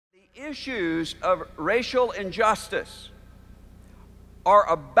issues of racial injustice are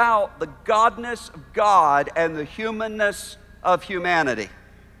about the godness of God and the humanness of humanity.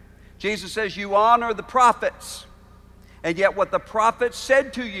 Jesus says, you honor the prophets, and yet what the prophets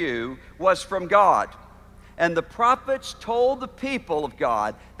said to you was from God. And the prophets told the people of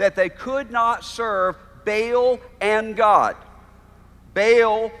God that they could not serve Baal and God.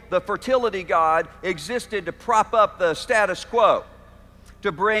 Baal, the fertility god, existed to prop up the status quo,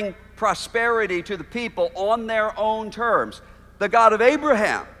 to bring prosperity to the people on their own terms. The God of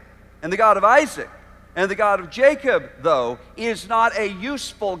Abraham and the God of Isaac and the God of Jacob, though, is not a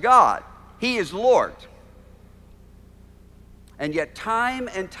useful God. He is Lord. And yet time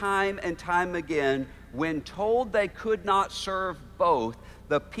and time and time again, when told they could not serve both,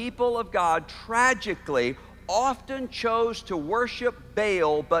 the people of God tragically often chose to worship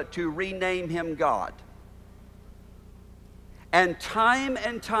Baal but to rename him God. And time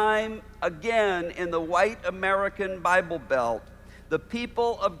again in the white American Bible Belt, the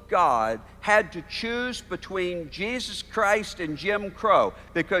people of God had to choose between Jesus Christ and Jim Crow,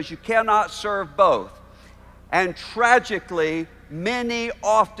 because you cannot serve both. And tragically, many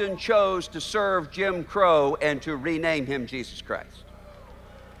often chose to serve Jim Crow and to rename him Jesus Christ.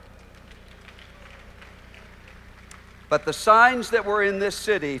 But the signs that were in this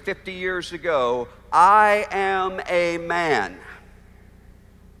city 50 years ago, I am a man,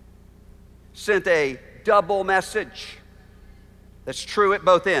 sent a double message that's true at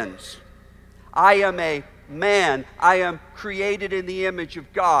both ends. I am a man. I am created in the image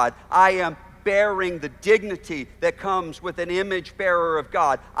of God. I am bearing the dignity that comes with an image bearer of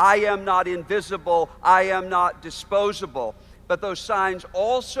God. I am not invisible. I am not disposable. But those signs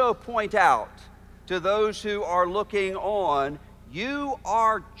also point out to those who are looking on, you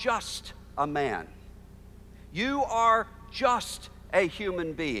are just a man. You are just a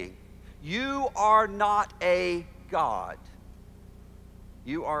human being. You are not a God.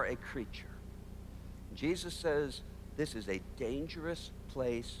 You are a creature. Jesus says this is a dangerous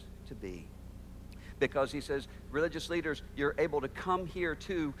place to be, because he says, religious leaders, you're able to come here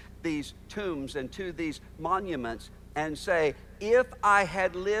to these tombs and to these monuments and say, if I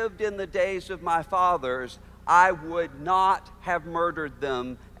had lived in the days of my fathers, I would not have murdered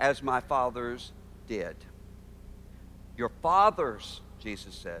them as my fathers did. Your fathers,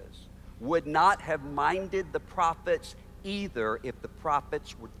 Jesus says, would not have minded the prophets either if the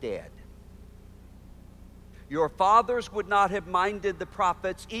prophets were dead. Your fathers would not have minded the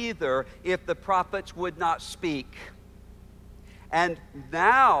prophets either if the prophets would not speak. And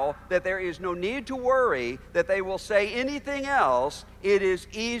now that there is no need to worry that they will say anything else, it is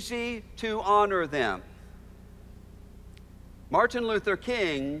easy to honor them. Martin Luther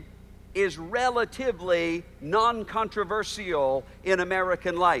King is relatively non-controversial in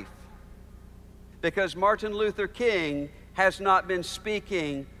American life, because Martin Luther King has not been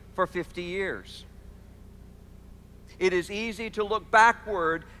speaking for 50 years. It is easy to look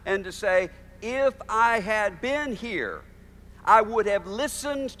backward and to say, if I had been here, I would have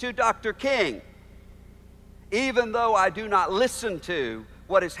listened to Dr. King, even though I do not listen to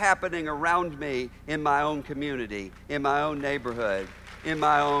what is happening around me in my own community, in my own neighborhood, in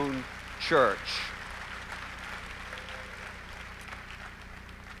my own church.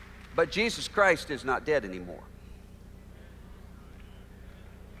 But Jesus Christ is not dead anymore.